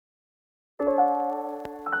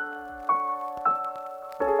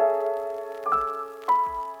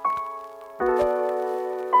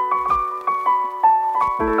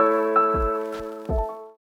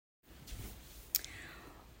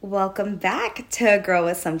welcome back to A Girl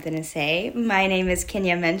with Something to Say. My name is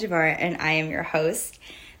Kenya Menjivar, and I am your host.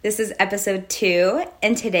 This is episode 2,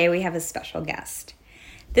 and today we have a special guest.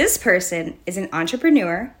 This person is an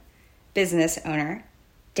entrepreneur, business owner,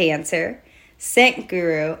 dancer, scent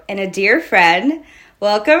guru, and a dear friend.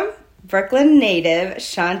 Welcome, Brooklyn native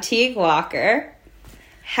Shantique Walker.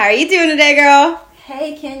 How are you doing today, girl?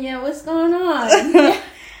 Hey, Kenya, what's going on?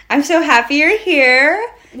 I'm so happy you're here.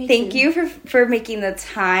 Thank you for making the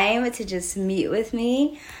time to just meet with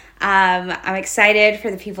me. I'm excited for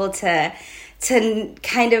the people to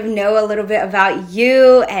kind of know a little bit about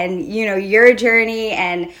you and, you know, your journey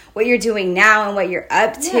and what you're doing now and what you're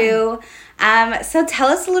up to. So tell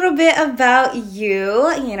us a little bit about you,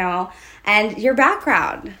 and your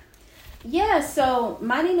background. Yeah, so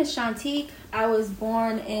my name is Shantique. I was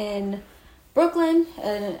born in Brooklyn,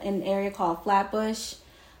 in an area called Flatbush.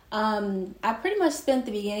 I pretty much spent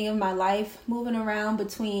the beginning of my life moving around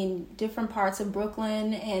between different parts of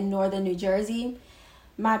Brooklyn and northern New Jersey.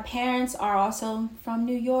 My parents are also from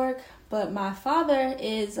New York, but my father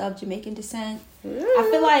is of Jamaican descent. Ooh. I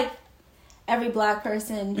feel like every black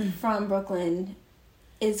person from Brooklyn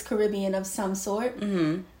is Caribbean of some sort,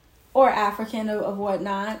 or African of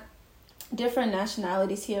whatnot. Different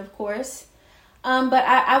nationalities here, of course. But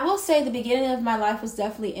I will say the beginning of my life was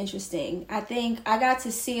definitely interesting. I think I got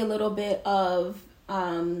to see a little bit of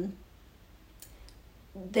the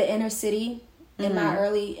inner city in my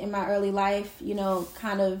early life. You know,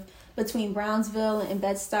 kind of between Brownsville and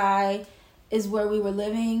Bed-Stuy is where we were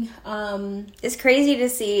living. It's crazy to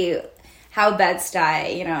see how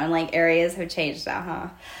Bed-Stuy, and like areas have changed now, huh?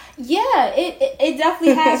 Yeah, it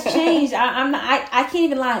definitely has changed. I can't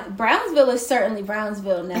even lie. Brownsville is certainly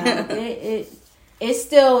Brownsville now. It's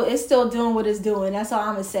still doing what it's doing. That's all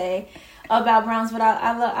I'm gonna say about Brownsville.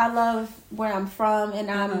 I love where I'm from,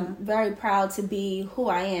 and I'm very proud to be who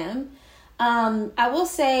I am. I will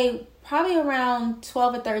say probably around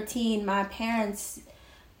 12 or 13, my parents,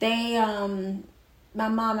 my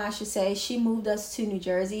mom, I should say, she moved us to New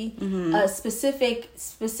Jersey,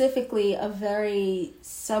 specifically a very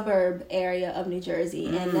suburb area of New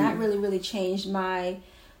Jersey, and that really, really changed my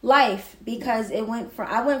life because I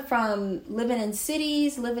went from living in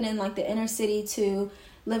cities, living in like the inner city, to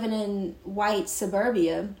living in white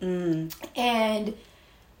suburbia, and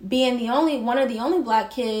being one of the only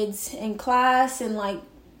black kids in class, and like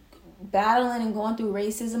battling and going through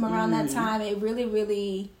racism around that time. It really,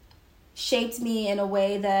 really shaped me in a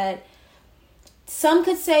way that some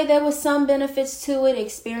could say there was some benefits to it,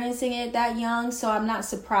 experiencing it that young. So I'm not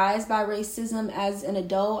surprised by racism as an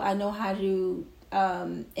adult. I know how to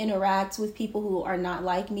interact with people who are not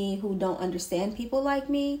like me, who don't understand people like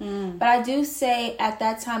me. But I do say at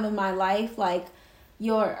that time of my life, like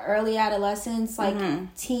your early adolescence, like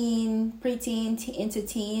teen, preteen, into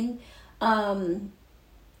teen, when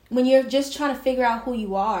you're just trying to figure out who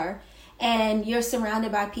you are, and you're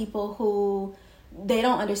surrounded by people who they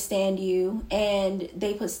don't understand you, and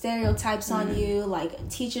they put stereotypes on you. Like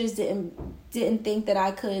teachers didn't think that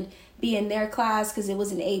I could be in their class because it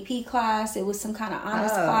was an AP class. It was some kind of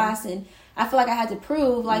honors class, and I feel like I had to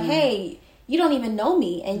prove, like, hey, you don't even know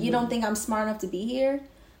me, and you don't think I'm smart enough to be here.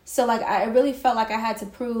 So like I really felt like I had to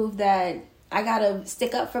prove that I gotta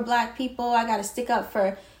stick up for black people. I gotta stick up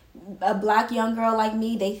for a black young girl like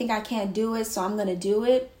me. They think I can't do it, so I'm gonna do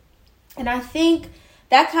it. And I think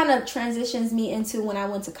that kind of transitions me into when I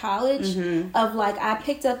went to college, of like I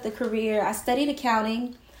picked up the career. I studied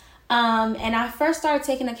accounting, and I first started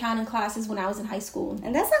taking accounting classes when I was in high school.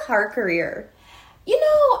 And that's a hard career.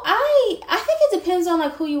 I think it depends on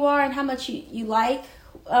like who you are and how much you like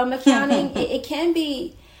accounting. It can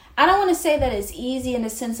be. I don't want to say that it's easy in the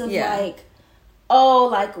sense of like, oh,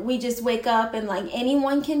 like we just wake up and like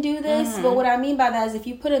anyone can do this. But what I mean by that is if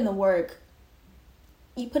you put in the work,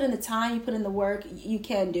 you put in the time, you put in the work, you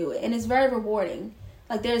can do it. And it's very rewarding.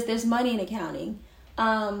 Like there's money in accounting.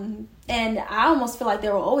 And I almost feel like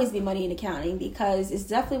there will always be money in accounting because it's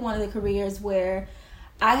definitely one of the careers where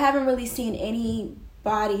I haven't really seen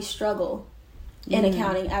anybody struggle in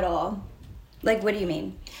accounting at all. Like, what do you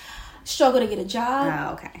mean? Struggle to get a job.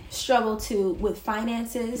 Oh, okay. Struggle with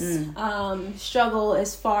finances. Struggle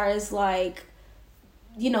as far as like,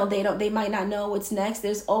 they might not know what's next.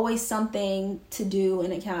 There's always something to do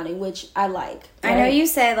in accounting, which I like. Right? I know you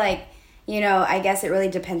said like, I guess it really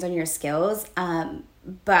depends on your skills. But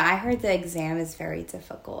I heard the exam is very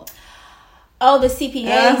difficult. Oh, the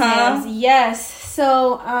CPA exams. Yes.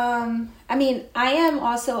 So, I am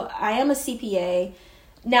a CPA.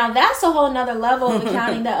 Now, that's a whole nother level of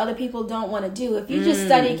accounting that other people don't want to do. If you just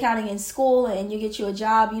study accounting in school and you get you a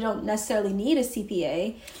job, you don't necessarily need a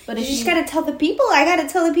CPA. But if you just got to tell the people. I got to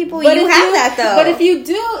tell the people you have that, though. But if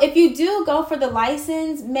you do go for the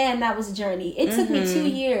license, man, that was a journey. It took me 2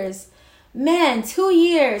 years. Man, 2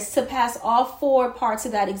 years to pass all 4 parts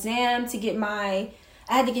of that exam to get I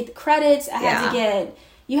had to get the credits. I had to get...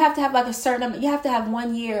 You have to have like a certain... You have to have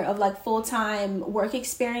 1 year of like full-time work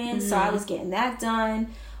experience. So I was getting that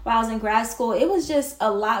done while I was in grad school. It was just a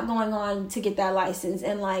lot going on to get that license.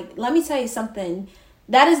 And like, let me tell you something.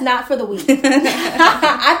 That is not for the weak.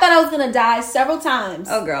 I thought I was going to die several times.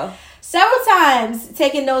 Oh, girl. Several times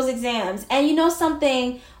taking those exams. And you know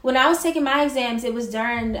something? When I was taking my exams, it was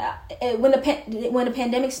during... when the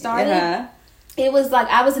pandemic started... Uh-huh. It was like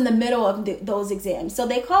I was in the middle of those exams. So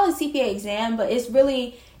they call it CPA exam, but it's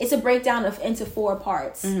a breakdown into 4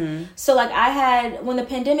 parts. So like when the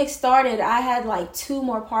pandemic started, I had like 2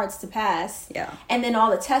 more parts to pass. Yeah. And then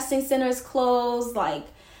all the testing centers closed, like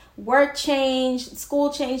work changed,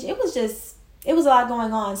 school changed. It was a lot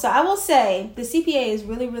going on. So I will say the CPA is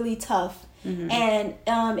really, really tough. And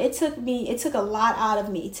it took a lot out of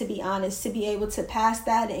me, to be honest, to be able to pass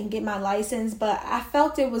that and get my license. But I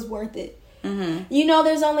felt it was worth it. You know,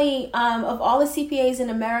 there's only, of all the CPAs in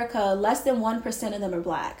America, less than 1% of them are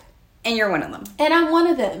black. And you're one of them. And I'm one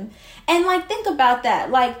of them. And, like, think about that.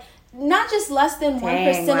 Like, not just less than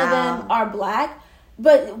 1% of them are black,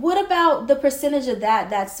 but what about the percentage of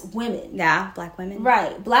that's women? Yeah, black women.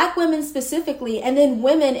 Right. Black women specifically, and then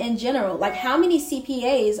women in general. Like, how many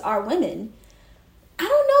CPAs are women? I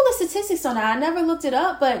don't know the statistics on that. I never looked it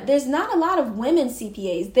up, but there's not a lot of women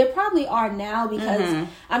CPAs. There probably are now because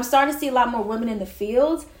I'm starting to see a lot more women in the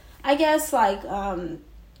field, I guess, like, from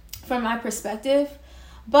my perspective.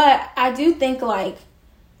 But I do think, like,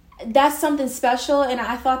 that's something special, and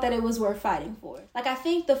I thought that it was worth fighting for. Like, I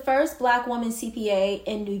think the first black woman CPA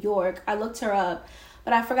in New York, I looked her up,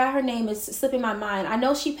 but I forgot her name. It's slipping my mind. I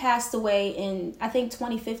know she passed away in, I think,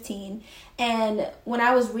 2015. And when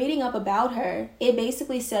I was reading up about her, it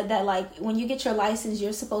basically said that, like, when you get your license,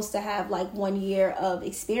 you're supposed to have, like, 1 year of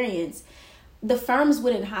experience. The firms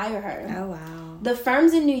wouldn't hire her. Oh, wow. The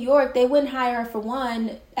firms in New York, they wouldn't hire her for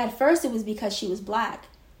one. At first, it was because she was black.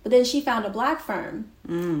 But then she found a black firm.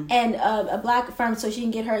 And a black firm so she can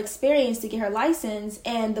get her experience to get her license.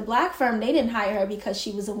 And the black firm, they didn't hire her because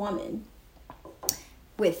she was a woman.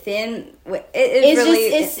 It's really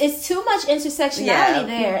just it's too much intersectionality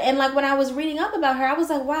there. And like when I was reading up about her, I was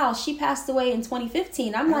like, wow, she passed away in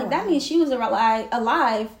 2015. I'm like, that means she was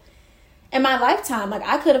alive in my lifetime. Like,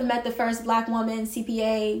 I could have met the first black woman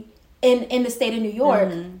CPA in the state of New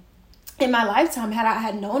York in my lifetime had I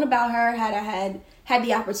had known about her, had I had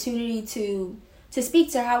the opportunity to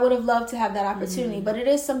speak to her. I would have loved to have that opportunity, but it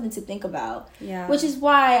is something to think about. Yeah. Which is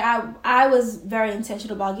why I was very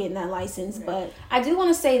intentional about getting that license. Right. But I do want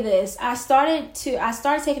to say this. I started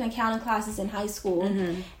taking accounting classes in high school,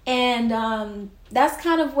 and that's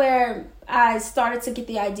kind of where I started to get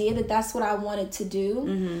the idea that that's what I wanted to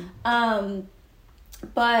do.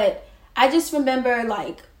 But I just remember,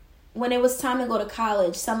 like, when it was time to go to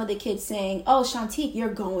college, some of the kids saying, "Oh, Shantique, you're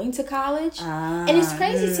going to college?" And it's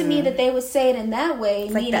crazy to me that they would say it in that way,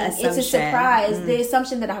 it's meaning like it's a surprise, the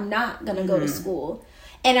assumption that I'm not going to go to school.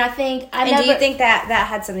 And I think do you think that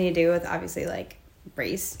had something to do with, obviously, like,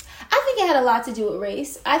 race? I think it had a lot to do with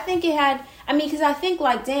race. I think it had, because I think,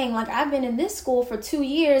 like, dang, like, I've been in this school for 2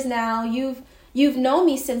 years now. You've known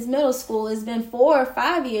me since middle school. It's been 4 or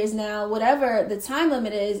 5 years now, whatever the time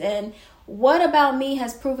limit is. And what about me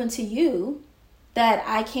has proven to you that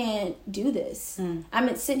I can't do this?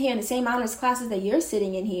 I'm sitting here in the same honors classes that you're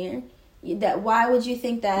sitting in here. That why would you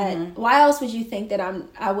think that? Why else would you think that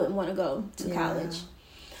I wouldn't want to go to college?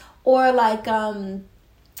 Or like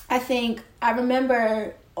I think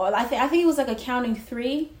it was like accounting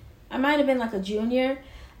 3. I might have been like a junior.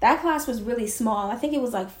 That class was really small. I think it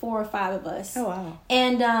was like 4 or 5 of us. Oh, wow.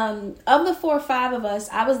 And of the 4 or 5 of us,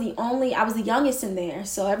 I was the youngest in there.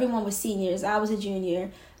 So everyone was seniors. I was a junior.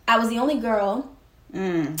 I was the only girl.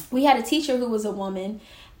 We had a teacher who was a woman.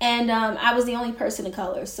 And I was the only person of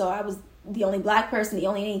color. So I was the only black person, the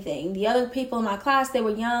only anything. The other people in my class, they were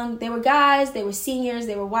young. They were guys. They were seniors.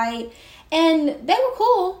 They were white. And they were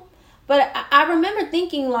cool. But I remember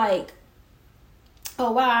thinking, like,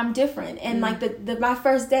 oh, wow, I'm different. And like my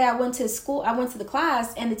first day I went to school, I went to the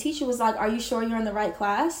class, and the teacher was like, "Are you sure you're in the right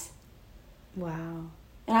class?" Wow.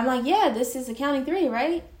 And I'm like, "Yeah, this is accounting 3,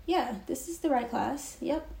 right? Yeah, this is the right class.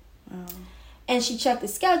 Yep." Wow. And she checked the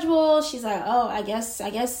schedule. She's like, "Oh, I guess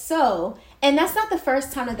so." And that's not the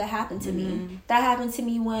first time that happened to me. That happened to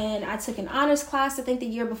me when I took an honors class, I think the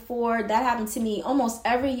year before. That happened to me almost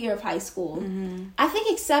every year of high school. I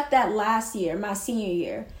think except that last year, my senior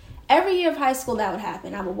year. Every year of high school, that would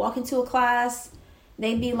happen. I would walk into a class.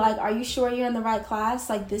 They'd be like, are you sure you're in the right class?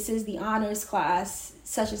 Like, this is the honors class,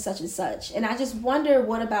 such and such and such. And I just wonder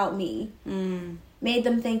what about me made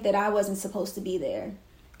them think that I wasn't supposed to be there.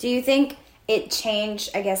 Do you think it changed,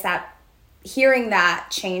 I guess, that hearing that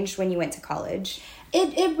changed when you went to college?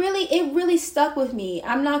 It really stuck with me.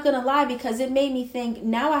 I'm not going to lie, because it made me think,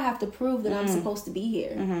 now I have to prove that I'm supposed to be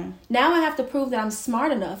here. Now I have to prove that I'm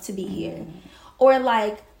smart enough to be here. Or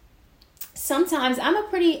like, sometimes I'm a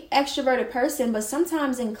pretty extroverted person, but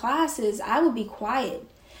sometimes in classes I would be quiet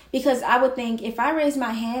because I would think, if I raise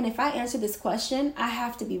my hand, if I answer this question, I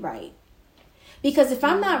have to be right. Because if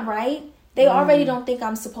I'm not right, they already don't think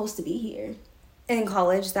I'm supposed to be here. In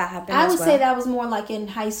college, that happened I would say that was more like in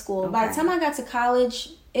high school. Okay. By the time I got to college,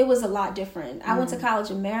 it was a lot different. I went to college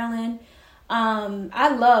in Maryland.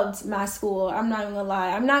 I loved my school. I'm not even gonna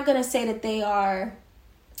lie. I'm not gonna say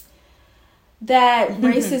that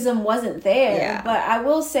racism wasn't there, but I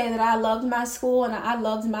will say that I loved my school and I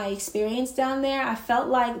loved my experience down there. I felt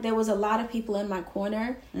like there was a lot of people in my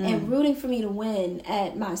corner and rooting for me to win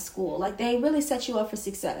at my school. Like, they really set you up for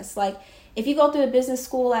success. Like, if you go through a business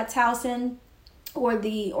school at Towson or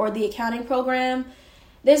the accounting program,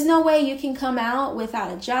 there's no way you can come out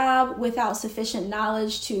without a job, without sufficient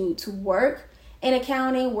knowledge to work in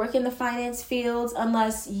accounting, work in the finance fields,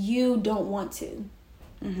 unless you don't want to.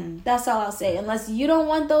 That's all I'll say. Unless you don't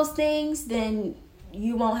want those things, then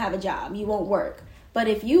you won't have a job. You won't work. But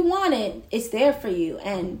if you want it, it's there for you.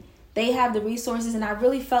 And they have the resources. And I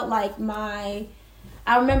really felt like I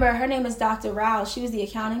remember her name is Dr. Rao. She was the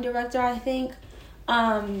accounting director, I think.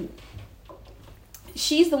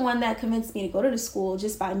 She's the one that convinced me to go to the school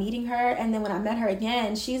just by meeting her. And then when I met her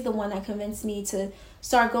again, she's the one that convinced me to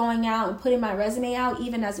start going out and putting my resume out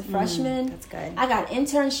even as a freshman. That's good. I got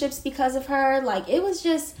internships because of her. Like, it was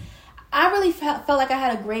just, I really felt like I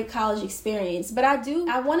had a great college experience. But I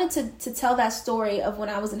wanted to tell that story of when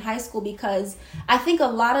I was in high school, because I think a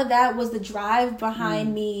lot of that was the drive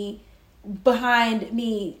behind me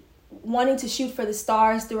wanting to shoot for the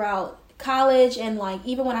stars throughout college. And like,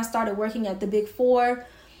 even when I started working at the Big Four,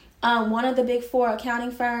 one of the Big Four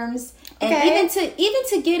accounting firms, and even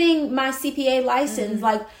to getting my CPA license,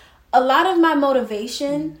 like, a lot of my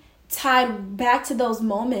motivation tied back to those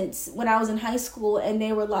moments when I was in high school and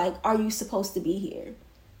they were like, are you supposed to be here?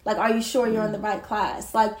 Like, are you sure you're in the right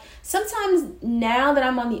class? Like, sometimes now that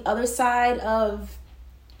I'm on the other side of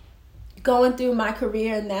going through my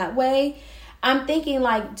career in that way, I'm thinking,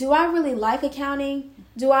 like, do I really like accounting?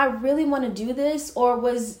 Do I really want to do this? Or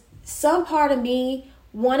was some part of me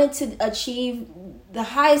wanted to achieve the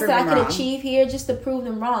highest that I could achieve here just to prove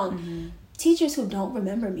them wrong? Teachers who don't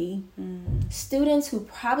remember me, students who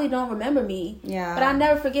probably don't remember me, but I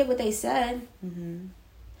never forget what they said.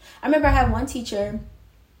 I remember I had one teacher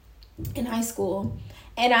in high school,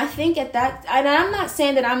 and I think at that, and I'm not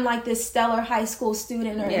saying that I'm like this stellar high school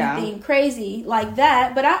student or anything crazy like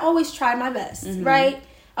that, but I always tried my best, right?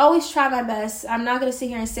 I always try my best. I'm not going to sit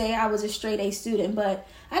here and say I was a straight A student, but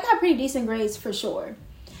I got pretty decent grades for sure.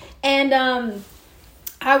 And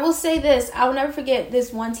I will say this. I will never forget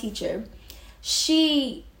this one teacher.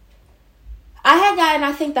 I had gotten,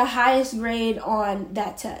 I think, the highest grade on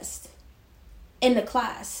that test in the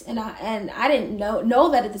class. And I didn't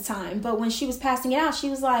know that at the time. But when she was passing it out, she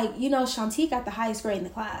was like, Shantique got the highest grade in the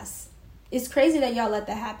class. It's crazy that y'all let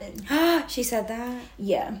that happen. She said that?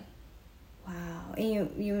 Yeah. Wow. And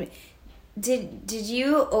you did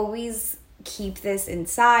you always keep this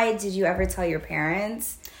inside? Did you ever tell your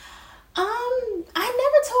parents? I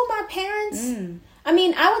never told my parents. I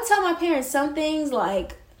mean, I would tell my parents some things,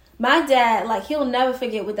 like my dad, like, he'll never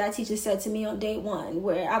forget what that teacher said to me on day one,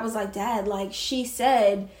 where I was like, Dad, like, she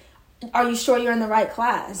said, are you sure you're in the right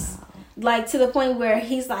class? Wow. Like, to the point where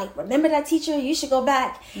he's like, remember that teacher? You should go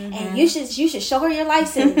back and you should show her your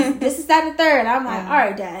license. This is that and the third. I'm like, all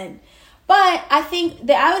right, Dad. But I think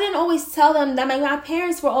that I didn't always tell them that my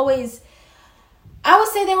parents were always, I would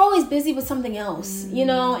say they were always busy with something else,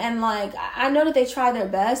 and like, I know that they try their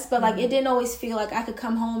best, but like, it didn't always feel like I could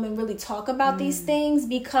come home and really talk about these things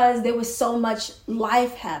because there was so much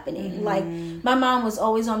life happening. Like, my mom was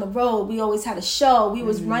always on the road. We always had a show. We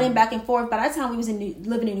was running back and forth. By that time we was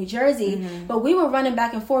living in New Jersey, but we were running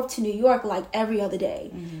back and forth to New York like every other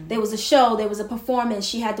day. There was a show, there was a performance.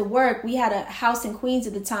 She had to work. We had a house in Queens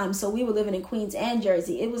at the time, so we were living in Queens and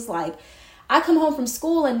Jersey. It was like, I come home from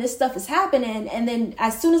school and this stuff is happening, and then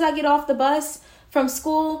as soon as I get off the bus from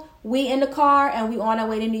school, we in the car and we on our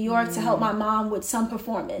way to New York to help my mom with some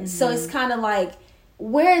performance. So it's kind of like,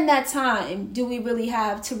 where in that time do we really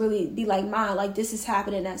have to really be like, Mom, like this is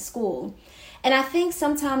happening at school? And I think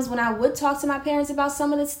sometimes when I would talk to my parents about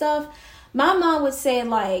some of this stuff, my mom would say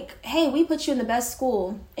like, hey, we put you in the best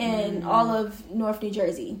school in all of North New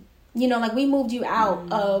Jersey. You know, like we moved you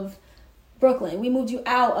out of Brooklyn. We moved you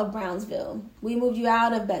out of Brownsville. We moved you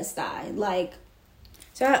out of Bed-Stuy. Like,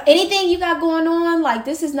 so anything you got going on, like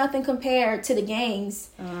this is nothing compared to the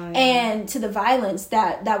gangs and to the violence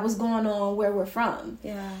that was going on where we're from.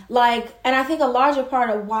 Yeah. Like, and I think a larger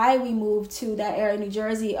part of why we moved to that area of New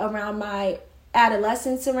Jersey around my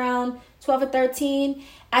adolescence, around 12 or 13,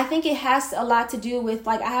 I think it has a lot to do with,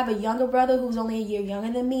 like, I have a younger brother who's only a year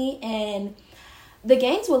younger than me, and the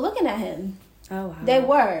gangs were looking at him. Oh, wow. They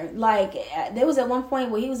were. Like, there was at one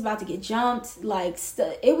point where he was about to get jumped. Like,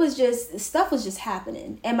 it was just, stuff was just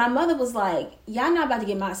happening. And my mother was like, y'all not about to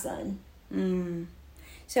get my son.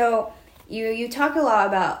 So, you talk a lot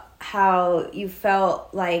about how you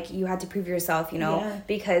felt like you had to prove yourself, you know,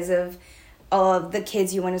 because of all of the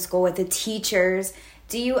kids you went to school with, the teachers.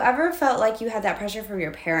 Do you ever felt like you had that pressure from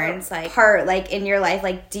your parents, like in your life?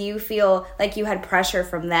 Like, do you feel like you had pressure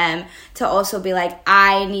from them to also be like,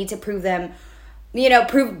 I need to prove them, you know,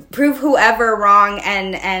 prove whoever wrong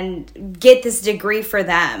and get this degree for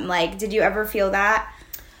them? Like, did you ever feel that?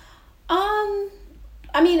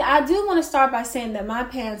 I mean, I do want to start by saying that my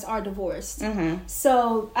parents are divorced.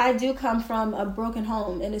 So I do come from a broken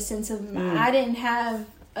home in the sense of I didn't have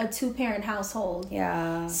a 2-parent household.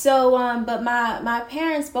 Yeah. So, but my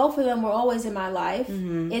parents, both of them were always in my life.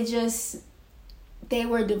 It just, they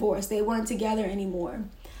were divorced. They weren't together anymore.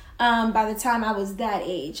 By the time I was that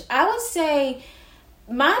age, I would say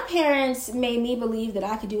my parents made me believe that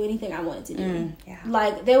I could do anything I wanted to do.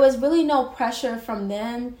 Like, there was really no pressure from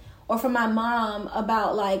them or from my mom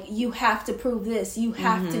about, like, you have to prove this, you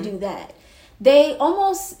have to do that. They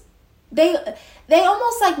almost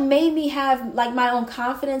like made me have like my own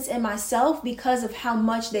confidence in myself because of how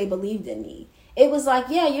much they believed in me. It was like,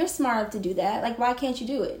 yeah, you're smart enough to do that. Like, why can't you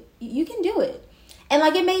do it? You can do it. And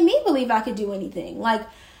like, it made me believe I could do anything. Like,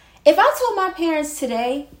 if I told my parents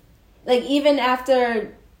today, like, even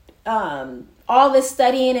after all this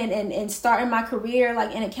studying and starting my career,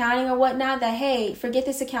 like in accounting or whatnot, that, hey, forget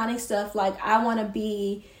this accounting stuff. Like, I want to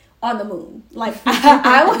be on the moon. Like,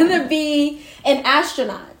 I want to be an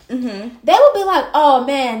astronaut. They would be like, oh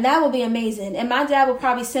man, that would be amazing. And my dad would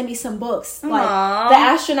probably send me some books, like The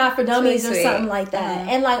Astronaut for Dummies or something like that.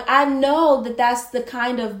 And like, I know that that's the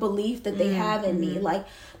kind of belief that they have in me. Like,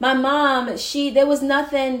 my mom, there was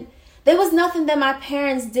nothing that my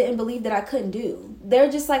parents didn't believe that I couldn't do.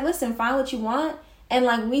 They're just like, listen, find what you want, and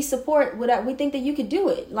like, we support what we think that you could do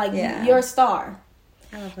it. Like, you're a star.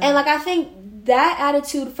 And like, I think that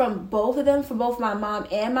attitude from both of them, from both my mom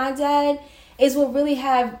and my dad, is what really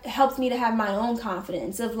helped me to have my own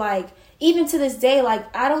confidence of, like, even to this day,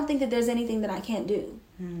 like, I don't think that there's anything that I can't do.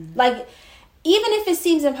 Like, even if it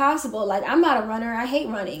seems impossible, like, I'm not a runner, I hate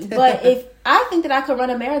running, but if I think that I could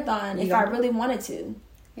run a marathon if I really wanted to.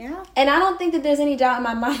 Yeah. And I don't think that there's any doubt in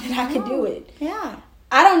my mind that I could do it. Yeah.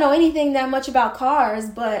 I don't know anything that much about cars,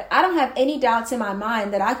 but I don't have any doubts in my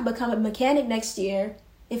mind that I could become a mechanic next year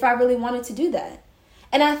if I really wanted to do that.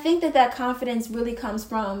 And I think that confidence really comes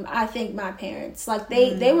from, I think, my parents. Like,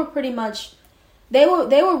 they were pretty much, they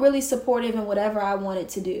were really supportive in whatever I wanted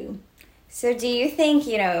to do. So do you think,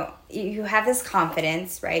 you know, you have this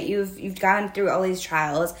confidence, right? You've gone through all these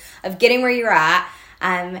trials of getting where you're at.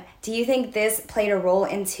 Do you think this played a role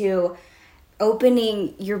into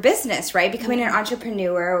opening your business, right? Becoming an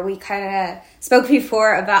entrepreneur? We kind of spoke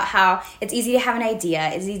before about how it's easy to have an idea.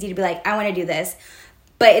 It's easy to be like, I want to do this.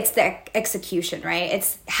 But it's the execution, right?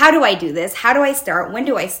 It's, how do I do this? How do I start? When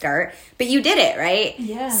do I start? But you did it, right?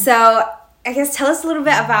 Yeah. So I guess tell us a little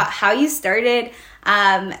bit about how you started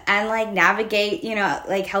and like navigate, you know,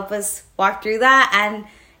 like help us walk through that. And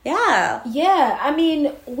yeah, I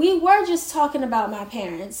mean, we were just talking about my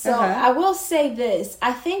parents. So I will say this.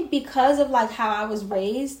 I think because of like how I was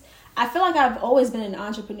raised, I feel like I've always been an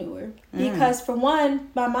entrepreneur. Because for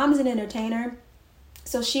one, my mom's an entertainer.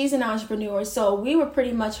 So she's an entrepreneur. So we were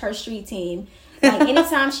pretty much her street team. Like,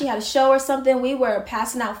 anytime she had a show or something, we were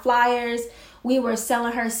passing out flyers. We were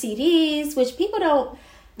selling her CDs, which people don't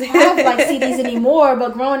have like CDs anymore,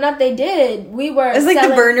 but growing up they did. We were It's like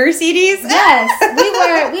the burner CDs?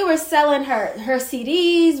 Yes. We were selling her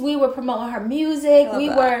CDs. We were promoting her music. We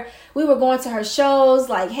were going to her shows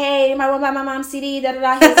like, hey, I want to buy my mom's CD, da da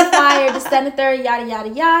da, here's a flyer, this, that, and the third, yada yada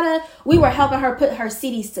yada. We were helping her put her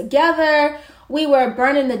CDs together. We were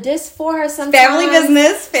burning the disc for her sometimes. Family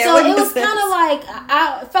business. So it was kind of like,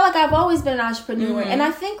 I felt like I've always been an entrepreneur. And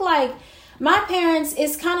I think like my parents,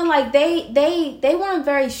 it's kind of like they weren't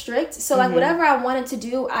very strict. So like whatever I wanted to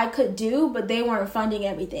do, I could do, but they weren't funding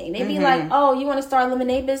everything. They'd be like, oh, you want to start a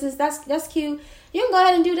lemonade business? That's cute. You can go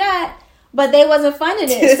ahead and do that. But they wasn't funding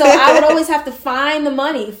it. So I would always have to find the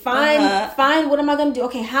money. Find what am I going to do?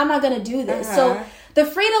 Okay, how am I going to do this? So the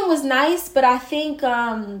freedom was nice, but I think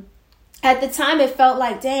at the time it felt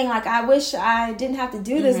like, dang, like I wish I didn't have to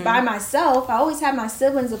do this by myself. I always had my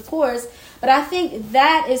siblings, of course. But I think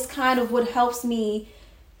that is kind of what helps me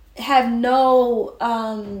have not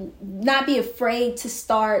be afraid to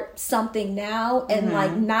start something now and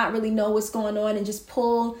like not really know what's going on and just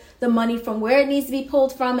pull the money from where it needs to be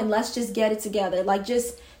pulled from and let's just get it together. Like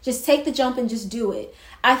just take the jump and just do it.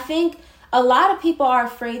 I think a lot of people are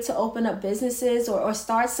afraid to open up businesses or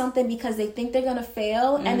start something because they think they're going to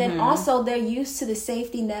fail. And then also they're used to the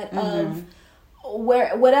safety net of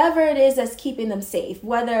whatever it is that's keeping them safe.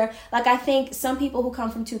 Whether, like, I think some people who come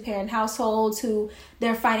from 2-parent households who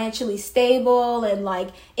they're financially stable and like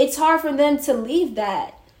it's hard for them to leave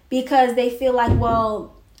that because they feel like,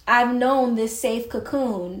 well, I've known this safe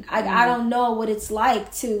cocoon. I don't know what it's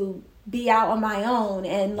like to be out on my own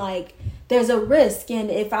and like there's a risk, and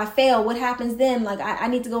if I fail, what happens then? Like I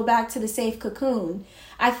need to go back to the safe cocoon.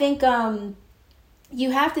 I think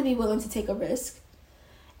you have to be willing to take a risk.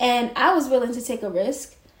 And I was willing to take a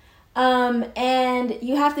risk. And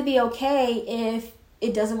you have to be okay if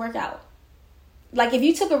it doesn't work out. Like if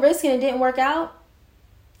you took a risk and it didn't work out,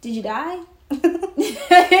 did you die?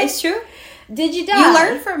 It's true. Did you die? You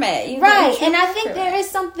learned from it. Right. And I think there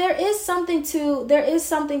is something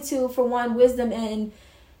to, for one, wisdom in,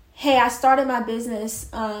 hey, I started my business,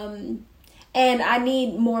 and I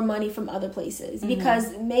need more money from other places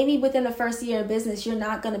because maybe within the first year of business, you're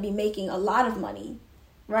not going to be making a lot of money,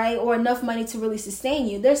 right? Or enough money to really sustain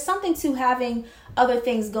you. There's something to having other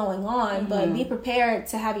things going on, but be prepared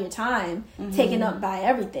to have your time taken up by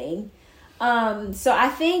everything. So I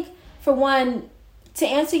think, for one, to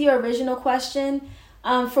answer your original question,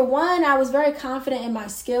 for one, I was very confident in my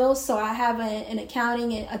skills. So I have a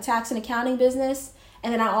tax and accounting business.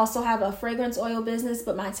 And then I also have a fragrance oil business,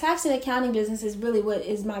 but my tax and accounting business is really what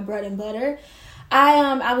is my bread and butter.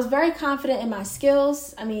 I was very confident in my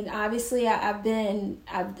skills. I mean, obviously I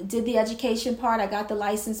did the education part. I got the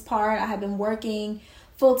license part. I have been working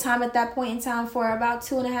full time at that point in time for about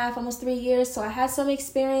 2.5, almost 3 years. So I had some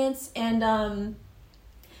experience, and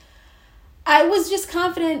I was just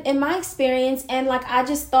confident in my experience. And like, I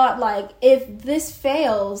just thought, like, if this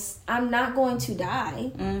fails, I'm not going to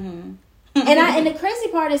die. And the crazy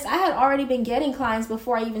part is I had already been getting clients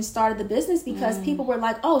before I even started the business because people were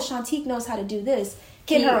like, oh, Shantique knows how to do this.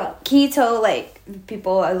 Get her up. Can you tell like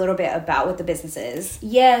people a little bit about what the business is?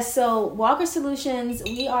 Yeah, so Walker Solutions,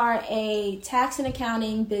 we are a tax and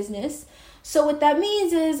accounting business. So what that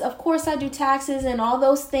means is, of course, I do taxes and all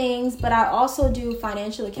those things, but I also do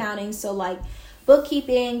financial accounting. So like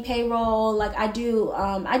bookkeeping, payroll, like I do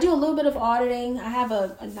a little bit of auditing. I have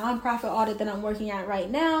a nonprofit audit that I'm working on right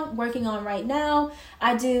now.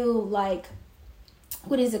 I do like,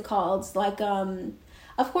 what is it called? Like,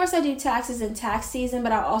 of course I do taxes in tax season,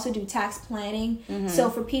 but I also do tax planning. So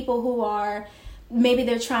for people who are, maybe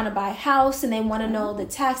they're trying to buy a house and they want to know the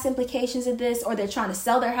tax implications of this, or they're trying to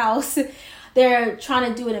sell their house. They're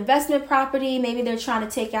trying to do an investment property. Maybe they're trying to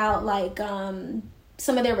take out like,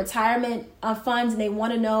 some of their retirement funds, and they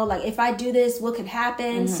want to know, like, if I do this, what could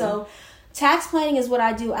happen? So tax planning is what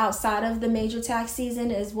I do outside of the major tax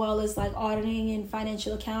season, as well as like auditing and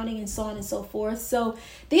financial accounting and so on and so forth. So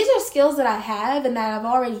these are skills that I have and that I've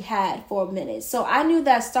already had for a minute. So I knew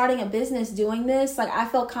that starting a business doing this, like, I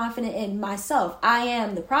felt confident in myself. I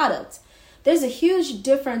am the product. There's a huge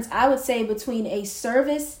difference, I would say, between a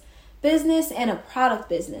service business and a product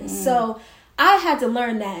business. So I had to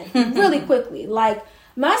learn that really quickly. Like,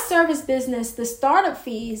 my service business, the startup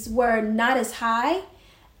fees were not as high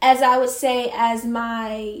as I would say as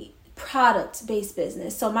my product-based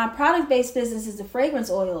business. So my product-based business is the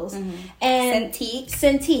fragrance oils. And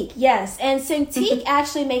Shantique, yes. And Shantique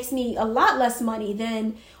actually makes me a lot less money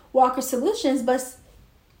than Walker Solutions, but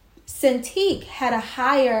Shantique had a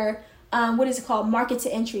higher, market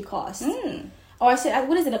to entry cost. Or I said,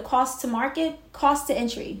 what is it? A cost to market? Cost to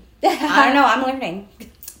entry. I don't know. I'm learning.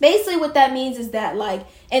 Basically, what that means is that, like,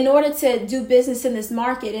 in order to do business in this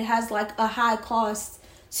market, it has like a high cost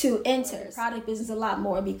to enter. Product business a lot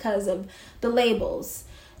more because of the labels.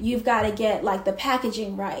 You've got to get like the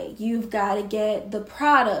packaging right. You've got to get the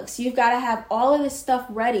products. You've got to have all of this stuff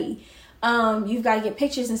ready. You've got to get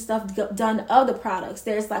pictures and stuff done of the products.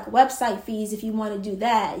 There's like website fees if you want to do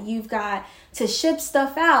that. You've got to ship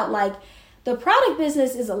stuff out. Like, the product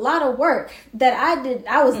business is a lot of work that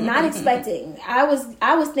I was not expecting. I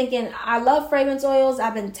was thinking, I love fragrance oils.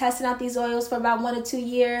 I've been testing out these oils for about 1 or 2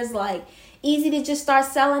 years. Like, easy to just start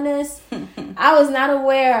selling this. I was not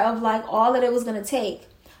aware of like all that it was going to take.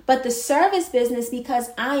 But the service business, because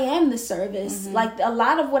I am the service, like a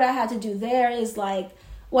lot of what I had to do there is like,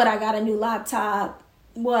 I got a new laptop,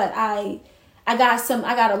 I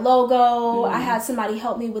got a logo, I had somebody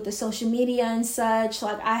help me with the social media and such.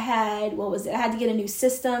 Like, I had to get a new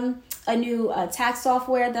system, a new tax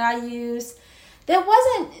software that I use. There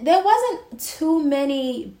wasn't too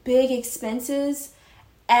many big expenses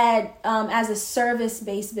as a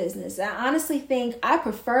service-based business. I honestly think I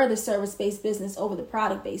prefer the service-based business over the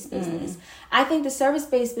product-based business. I think the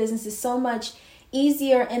service-based business is so much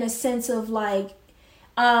easier in a sense of like,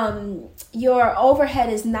 your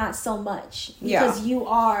overhead is not so much because you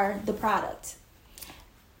are the product.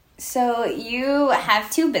 So you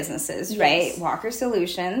have 2 businesses, right? Walker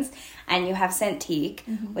Solutions, and you have Shantique,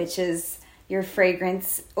 which is your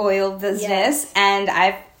fragrance oil business. And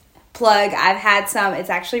I've had some. It's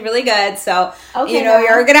actually really good. So,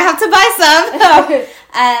 you're going to have to buy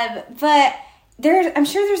some. But I'm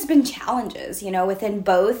sure there's been challenges, within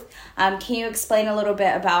both. Can you explain a little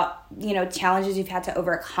bit about, challenges you've had to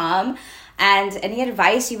overcome and any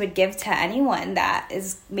advice you would give to anyone that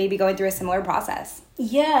is maybe going through a similar process?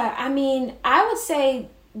 Yeah, I mean, I would say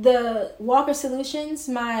the Walker Solutions,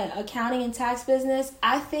 my accounting and tax business,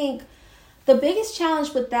 I think the biggest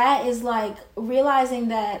challenge with that is like realizing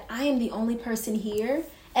that I am the only person here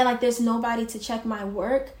and like there's nobody to check my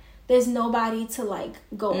work. There's nobody to like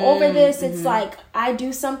go over this. It's like I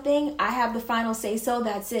do something, I have the final say so,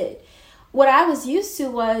 that's it. What I was used to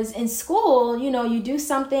was in school, you do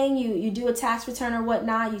something, you do a tax return or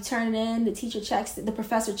whatnot, you turn it in, the teacher checks it, the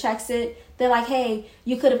professor checks it. They're like, hey,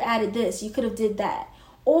 you could have added this, you could have did that.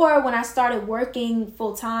 Or when I started working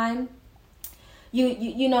full time,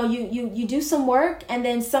 you do some work and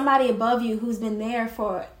then somebody above you who's been there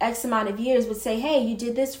for X amount of years would say, hey, you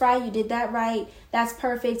did this right, you did that right, that's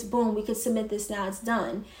perfect, boom, we could submit this now, it's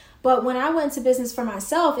done. But when I went to business for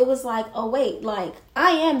myself, it was like, oh wait, like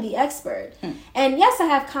I am the expert. And yes, I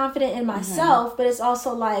have confidence in myself, but it's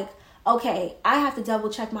also like, okay, I have to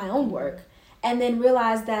double check my own work and then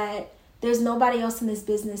realize that there's nobody else in this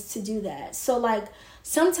business to do that. So like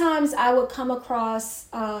sometimes I would come across,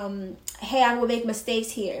 hey, I would make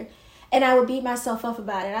mistakes here and I would beat myself up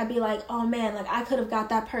about it. I'd be like, oh man, like I could have got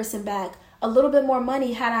that person back a little bit more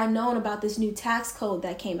money had I known about this new tax code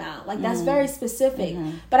that came out. Like that's very specific.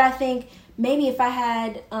 But I think maybe if I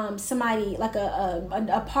had somebody like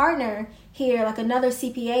a partner here, like another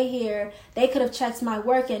CPA here, they could have checked my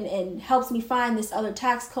work and helped me find this other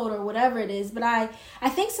tax code or whatever it is. But I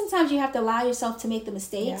think sometimes you have to allow yourself to make the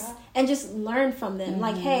mistakes and just learn from them.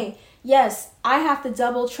 Like, hey, yes, I have to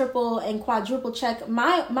double, triple, and quadruple check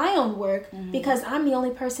my own work because I'm the only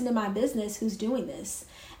person in my business who's doing this.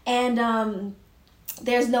 And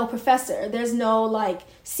there's no professor, there's no like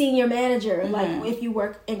senior manager, like if you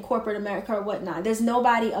work in corporate America or whatnot, there's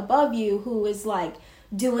nobody above you who is like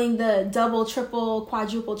doing the double, triple,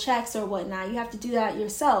 quadruple checks or whatnot. You have to do that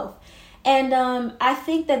yourself. And I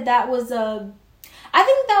think that was a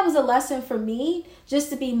lesson for me, just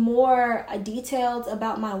to be more detailed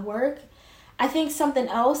about my work. I think something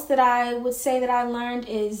else that I would say that I learned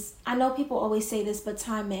is, I know people always say this, but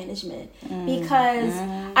time management. Because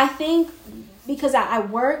I think, because I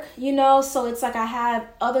work, so it's like I have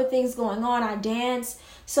other things going on. I dance.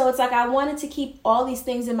 So it's like I wanted to keep all these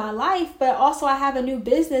things in my life, but also I have a new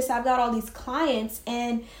business. I've got all these clients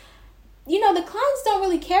and the clients don't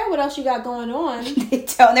really care what else you got going on. They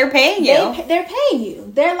don't. They're paying you. They're paying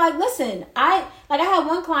you. They're like, listen, I had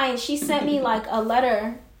one client, she sent me like a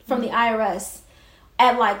letter from the IRS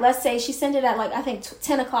at like, let's say she sent it at like, I think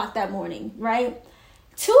 10 o'clock that morning, right?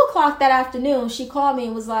 2 o'clock that afternoon, she called me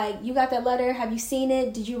and was like, you got that letter? Have you seen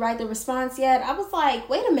it? Did you write the response yet? I was like,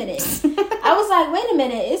 wait a minute.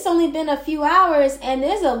 It's only been a few hours and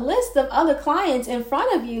there's a list of other clients in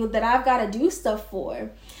front of you that I've got to do stuff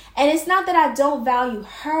for. And it's not that I don't value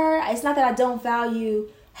her. It's not that I don't value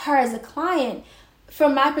her as a client.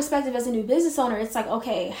 From my perspective as a new business owner, it's like,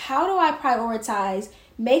 okay, how do I prioritize,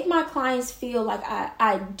 make my clients feel like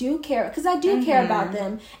I do care, because I do care about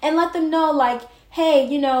them, and let them know like, hey,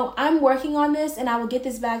 I'm working on this and I will get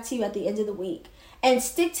this back to you at the end of the week. And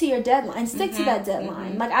stick to your deadline, stick to that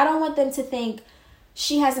deadline. Like, I don't want them to think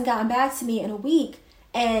she hasn't gotten back to me in a week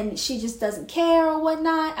and she just doesn't care or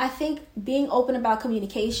whatnot. I think being open about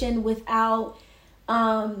communication without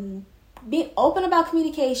being open about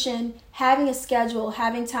communication, having a schedule,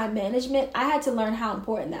 having time management, I had to learn how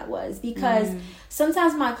important that was, because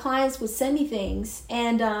sometimes my clients would send me things,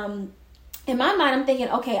 and in my mind I'm thinking,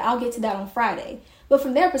 okay, I'll get to that on Friday. But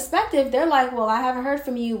from their perspective, they're like, well, I haven't heard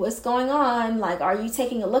from you. What's going on? Like, are you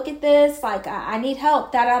taking a look at this? Like, I need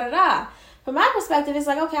help, da-da-da-da. From my perspective, it's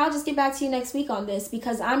like, okay, I'll just get back to you next week on this,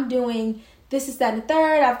 because I'm doing this, is that, and the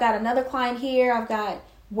third. I've got another client here. I've got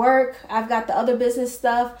work. I've got the other business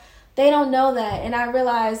stuff. They don't know that. And I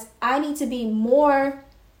realized I need to be more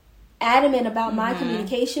adamant about my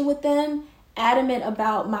communication with them, adamant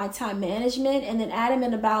about my time management, and then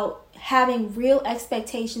adamant about having real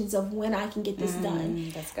expectations of when I can get this done.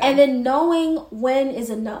 That's good. And then knowing when is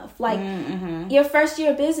enough. Like, your first year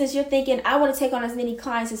of business, you're thinking, I want to take on as many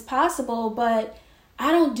clients as possible, but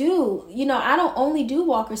I don't only do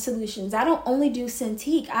Walker Solutions. I don't only do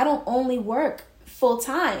Shantique. I don't only work full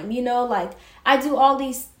time. Like, I do all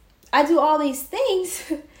these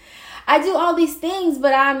things. I do all these things,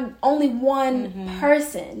 but I'm only one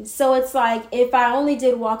person. So it's like, if I only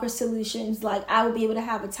did Walker Solutions, like, I would be able to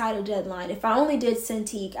have a tighter deadline. If I only did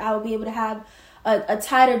Shantique, I would be able to have a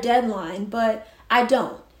tighter deadline, but I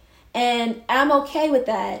don't. And I'm okay with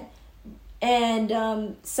that.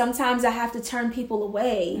 And sometimes I have to turn people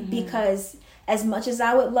away, because as much as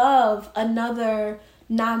I would love another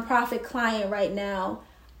nonprofit client right now,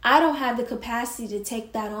 I don't have the capacity to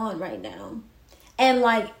take that on right now. And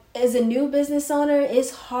like, as a new business owner,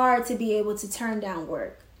 it's hard to be able to turn down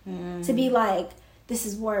work. To be like, this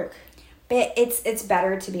is work. But it's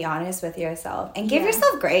better to be honest with yourself and give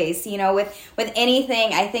yourself grace. With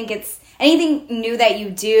anything, I think it's anything new that you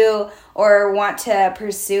do or want to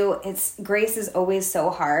pursue, grace is always so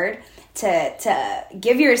hard to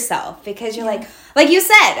give yourself, because you're like you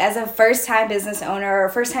said, as a first time business owner or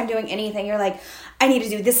first time doing anything, you're like, I need to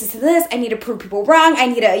do this, I need to prove people wrong, I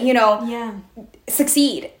need to,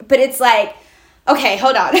 succeed. But it's like, okay,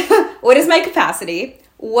 hold on. What is my capacity?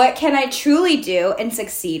 What can I truly do and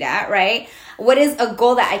succeed at, right? What is a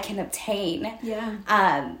goal that I can obtain?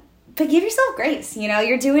 Yeah. But give yourself grace.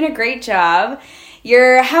 You're doing a great job.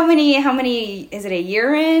 You're how many is it, a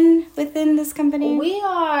year in within this company? We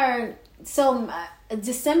are,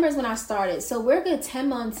 December is when I started. So we're good 10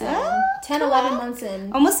 months in. 11 months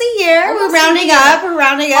in. Almost a year. We're rounding up.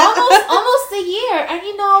 Almost a year. And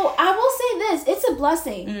I will say this. It's a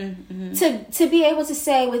blessing to be able to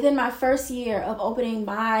say, within my first year of opening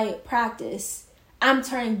my practice, I'm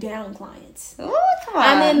turning down clients. Oh, come on.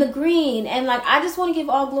 I'm in the green. And I just want to give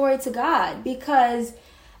all glory to God, because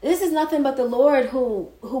this is nothing but the Lord who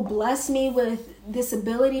blessed me with this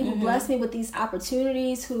ability, who blessed me with these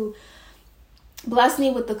opportunities, who blessed me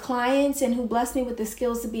with the clients, and who blessed me with the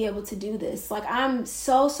skills to be able to do this. I'm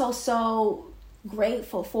so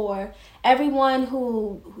grateful for everyone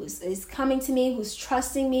who is coming to me, who's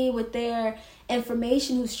trusting me with their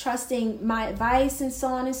information, who's trusting my advice, and so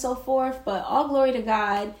on and so forth. But all glory to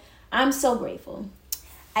God. I'm so grateful.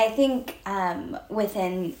 I think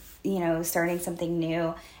within, starting something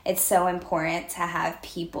new, it's so important to have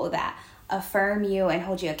people that affirm you and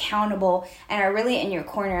hold you accountable and are really in your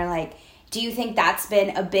corner. Do you think that's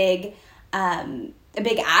been a big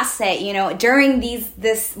asset, during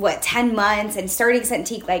this 10 months and starting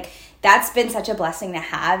Shantique? That's been such a blessing to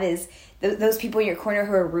have, is those people in your corner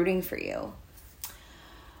who are rooting for you.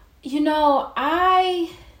 I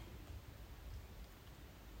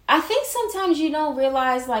think sometimes you don't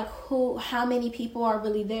realize how many people are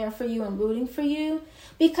really there for you and rooting for you.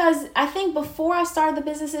 Because I think before I started the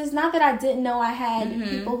businesses, not that I didn't know I had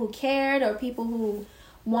people who cared or people who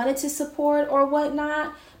wanted to support or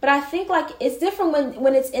whatnot, but I think it's different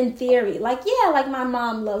when it's in theory. My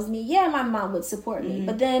mom loves me. Yeah, my mom would support me.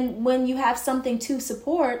 But then when you have something to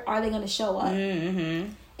support, are they going to show up?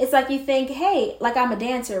 It's you think, hey, I'm a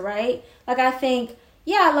dancer, right? I think,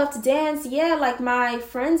 yeah, I love to dance. Yeah, my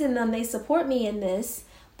friends and them, they support me in this.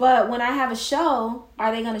 But when I have a show,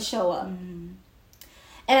 are they going to show up? And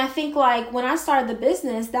I think when I started the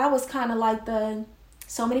business, that was kind of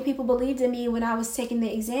so many people believed in me when I was taking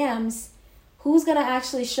the exams. Who's going to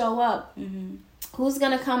actually show up? Who's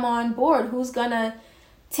going to come on board? Who's going to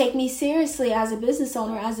take me seriously as a business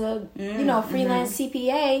owner, as a freelance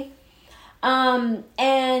CPA? And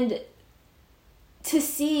to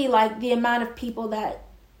see the amount of people that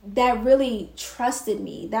really trusted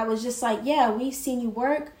me, that was just yeah, we've seen you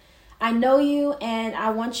work. I know you, and I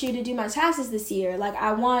want you to do my taxes this year.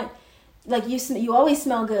 I want, you always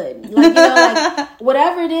smell good.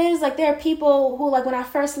 Whatever it is, there are people who, when I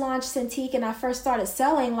first launched Shantique and I first started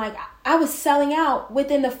selling, I was selling out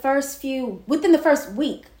within the first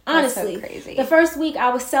week. Honestly. That's so crazy. The first week I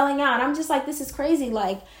was selling out. I'm just this is crazy.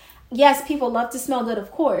 yes, people love to smell good,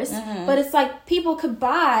 of course, but it's like people could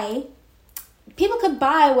buy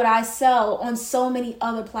what I sell on so many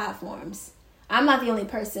other platforms. I'm not the only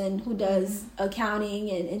person who does accounting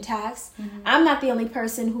and tax. I'm not the only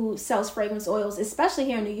person who sells fragrance oils, especially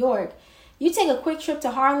here in New York. You take a quick trip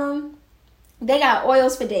to Harlem, they got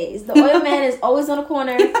oils for days. The oil man is always on the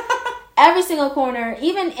corner, every single corner.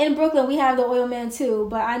 Even in Brooklyn, we have the oil man too,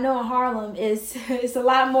 but I know in Harlem it's a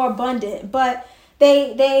lot more abundant. But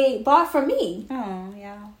they bought from me. Oh,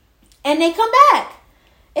 yeah. And they come back.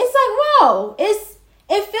 It's like, whoa,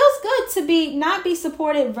 it feels good to not be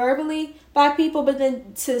supported verbally by people, but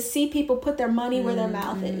then to see people put their money where their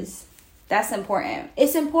mouth is. That's important.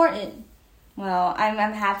 It's important. Well,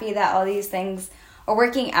 I'm happy that all these things are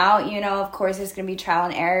working out. You know, of course, there's going to be trial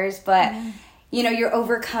and errors, but, you know, you're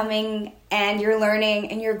overcoming and you're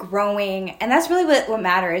learning and you're growing. And that's really what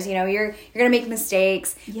matters. You know, you're going to make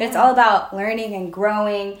mistakes, but it's all about learning and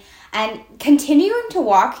growing and continuing to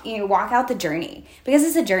walk out the journey, because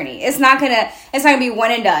it's a journey. It's not gonna be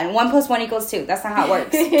one and done. 1 + 1 = 2. That's not how it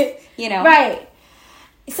works. You know? Right.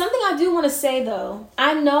 Something I do want to say though,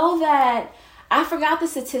 I know that I forgot the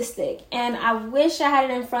statistic and I wish I had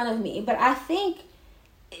it in front of me, but I think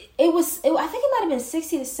it might have been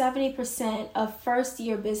 60 to 70% of first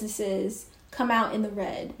year businesses come out in the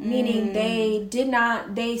red, meaning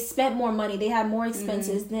they spent more money, they had more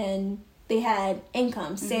expenses than they had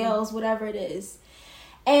income, sales, whatever it is.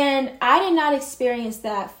 And I did not experience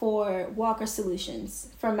that for Walker Solutions,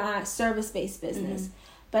 for my service-based business.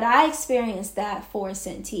 But I experienced that for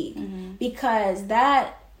Shantique, because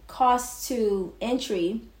that cost to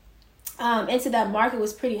entry into that market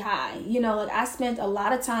was pretty high. You know, like I spent a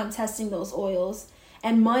lot of time testing those oils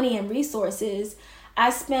and money and resources.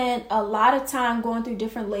 I spent a lot of time going through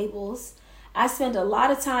different labels. I spent a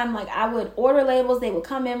lot of time, like I would order labels, they would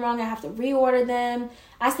come in wrong, I have to reorder them.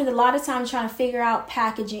 I spent a lot of time trying to figure out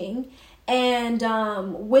packaging and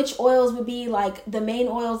which oils would be like the main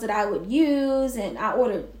oils that I would use, and I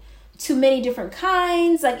ordered too many different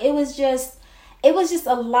kinds. Like it was just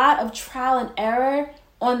a lot of trial and error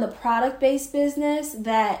on the product-based business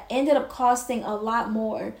that ended up costing a lot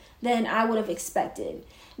more than I would have expected.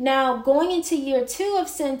 Now, going into year 2 of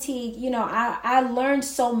Shantique, you know, I learned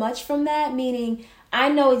so much from that, meaning I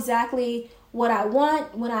know exactly what I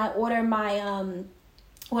want when I order my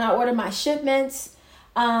shipments,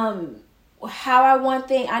 how I want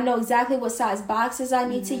things. I know exactly what size boxes I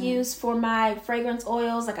need to use for my fragrance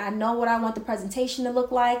oils. Like I know what I want the presentation to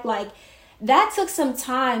look like. Like that took some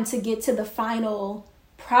time to get to the final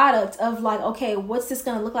product of like, okay, what's this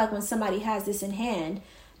going to look like when somebody has this in hand?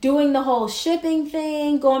 Doing the whole shipping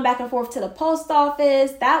thing, going back and forth to the post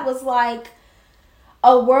office, that was like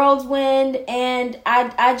a whirlwind. And I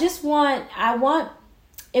want,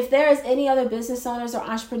 if there is any other business owners or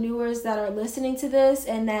entrepreneurs that are listening to this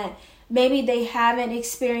and that maybe they haven't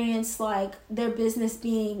experienced like their business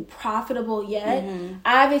being profitable yet,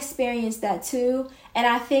 I've experienced that too. And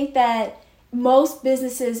I think that most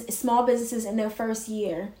businesses, small businesses in their first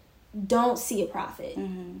year, don't see a profit,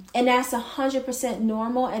 and that's 100%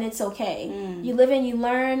 normal, and it's okay. You live and you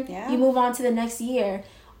learn, you move on to the next year.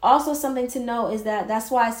 Also, something to know is that that's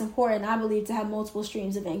why it's important, I believe, to have multiple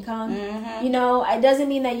streams of income. You know, it doesn't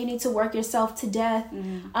mean that you need to work yourself to death,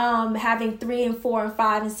 having 3 and 4 and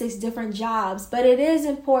 5 and 6 different jobs, but it is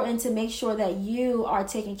important to make sure that you are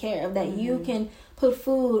taken care of, that you can put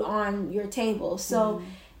food on your table. So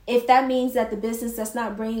if that means that the business that's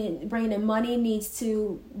not bringing in money needs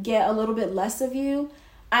to get a little bit less of you,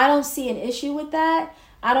 I don't see an issue with that.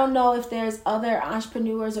 I don't know if there's other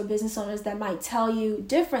entrepreneurs or business owners that might tell you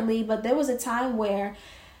differently, but there was a time where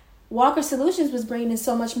Walker Solutions was bringing in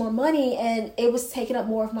so much more money and it was taking up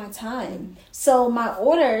more of my time. So my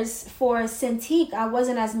orders for Shantique, I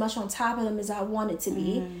wasn't as much on top of them as I wanted to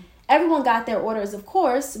be. Everyone got their orders, of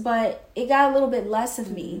course, but it got a little bit less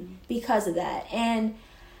of me because of that. And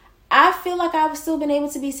I feel like I've still been able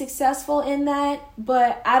to be successful in that,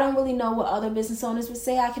 but I don't really know what other business owners would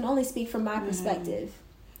say. I can only speak from my perspective.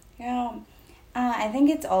 Yeah, I think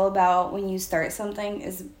it's all about when you start something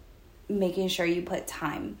is making sure you put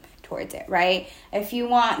time towards it, right? If you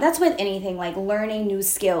want, that's with anything, like learning new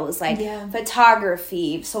skills, like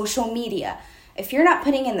photography, social media. If you're not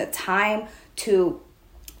putting in the time to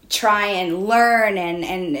try and learn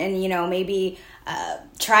and you know, maybe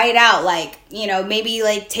try it out, like, you know, maybe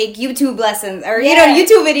like take YouTube lessons or, you know,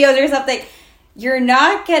 YouTube videos or something, you're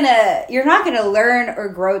not gonna learn or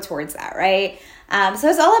grow towards that, right? So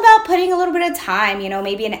it's all about putting a little bit of time,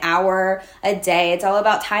 maybe an hour a day. It's all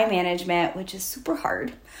about time management, which is super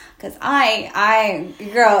hard. Because girl. I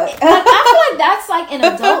feel like that's like an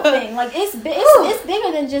adult thing. Like it's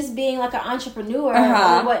bigger than just being like an entrepreneur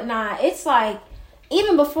or whatnot. It's like,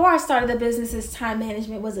 even before I started the businesses, time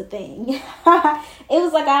management was a thing. It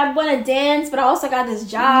was like, I want to dance, but I also got this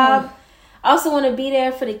job. I also want to be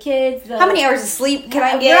there for the kids. How many hours of sleep can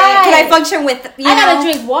I get? Right. Can I function with, I gotta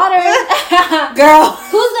drink water. Girl.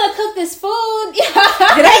 Who's gonna cook this food? Did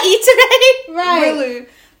I eat today? Right. Really?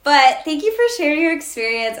 But thank you for sharing your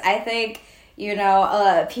experience. I think,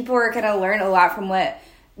 people are going to learn a lot from what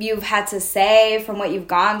you've had to say, from what you've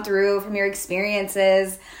gone through, from your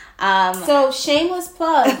experiences. So, shameless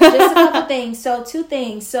plug. Just a couple things. So, 2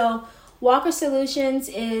 things. So, Walker Solutions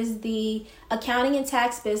is the accounting and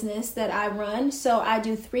tax business that I run. So, I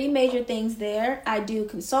do 3 major things there. I do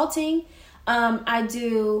consulting. I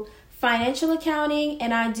do financial accounting,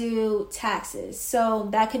 and I do taxes. So,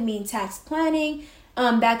 that could mean tax planning.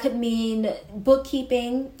 That could mean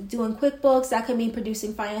bookkeeping, doing QuickBooks. That could mean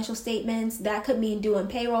producing financial statements. That could mean doing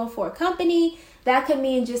payroll for a company. That could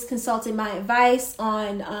mean just consulting my advice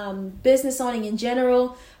on business owning in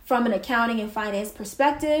general from an accounting and finance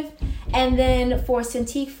perspective. And then for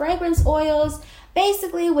Shantique fragrance oils,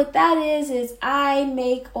 basically what that is I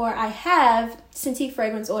have Shantique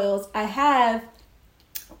fragrance oils. I have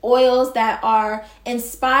oils that are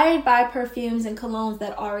inspired by perfumes and colognes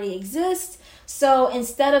that already exist. So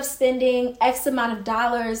instead of spending X amount of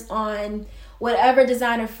dollars on whatever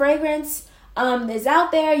designer fragrance is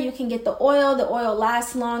out there, you can get the oil. The oil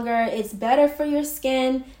lasts longer. It's better for your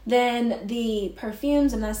skin than the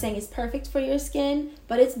perfumes. I'm not saying it's perfect for your skin,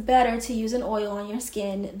 but it's better to use an oil on your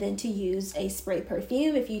skin than to use a spray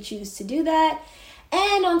perfume if you choose to do that.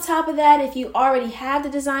 And on top of that, if you already have the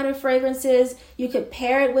designer fragrances, you could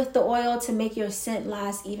pair it with the oil to make your scent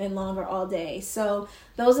last even longer all day. So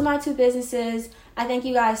those are my 2 businesses. I thank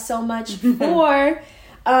you guys so much for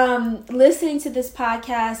listening to this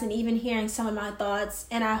podcast and even hearing some of my thoughts.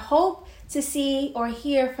 And I hope to see or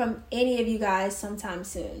hear from any of you guys sometime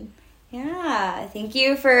soon. Yeah, thank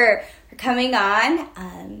you for coming on.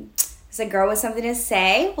 It's a girl with something to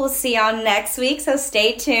say. We'll see y'all next week, so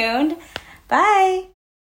stay tuned. Bye.